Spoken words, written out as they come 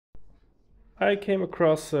I came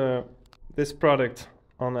across this product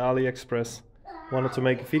on AliExpress. Wanted to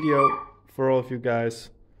make a video for all of you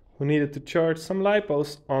guys who needed to charge some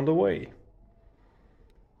lipos on the way.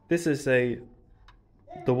 This is a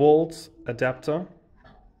Dewalt adapter.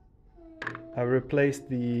 I replaced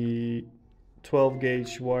the 12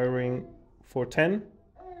 gauge wiring for 10.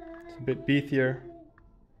 It's a bit beefier.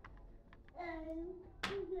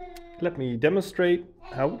 Let me demonstrate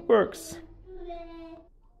how it works.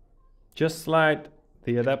 Just slide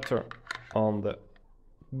the adapter on the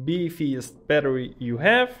beefiest battery you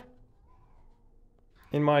have.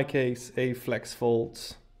 In my case, a flex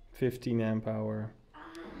volt 15 amp hour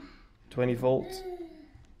 20 volt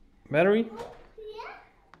battery.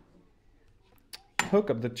 Hook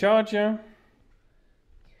up the charger.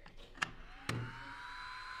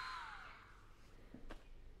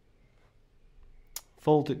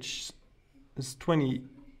 Voltage is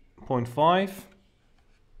 20.5.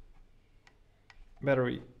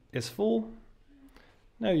 Battery is full.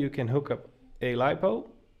 Now you can hook up a lipo.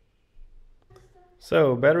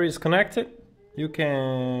 So battery is connected. You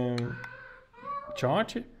can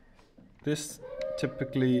charge it. This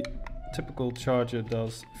typical charger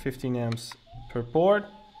does 15 amps per port.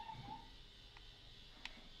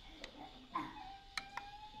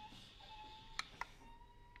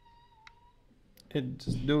 It's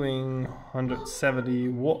doing 170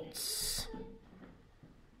 watts.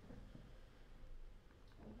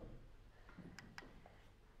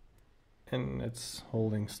 And it's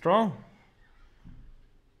holding strong.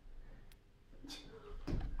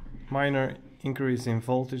 Minor increase in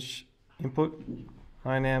voltage input,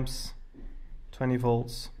 9 amps, 20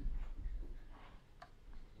 volts.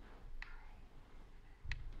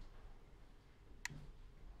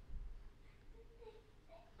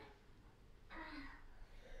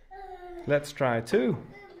 Let's try 2.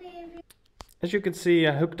 As you can see,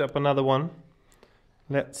 I hooked up another one.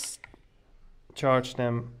 Let's charge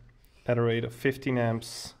them at a rate of 15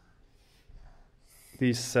 amps.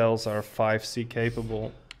 These cells are 5C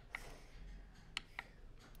capable.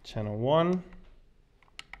 Channel 1,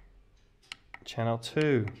 channel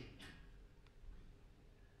 2,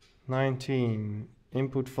 19.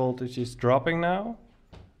 Input voltage is dropping now.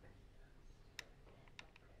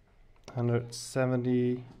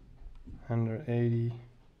 170, 180.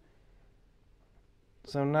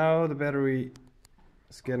 So now the battery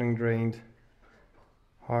is getting drained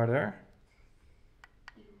harder. –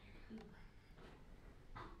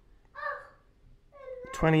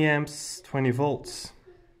 20 amps, 20 volts.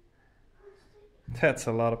 That's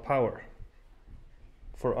a lot of power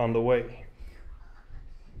for on the way.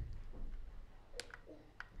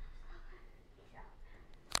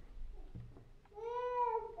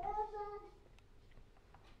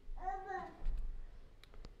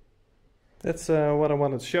 That's what I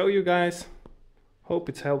wanted to show you guys. Hope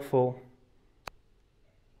it's helpful.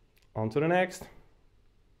 On to the next.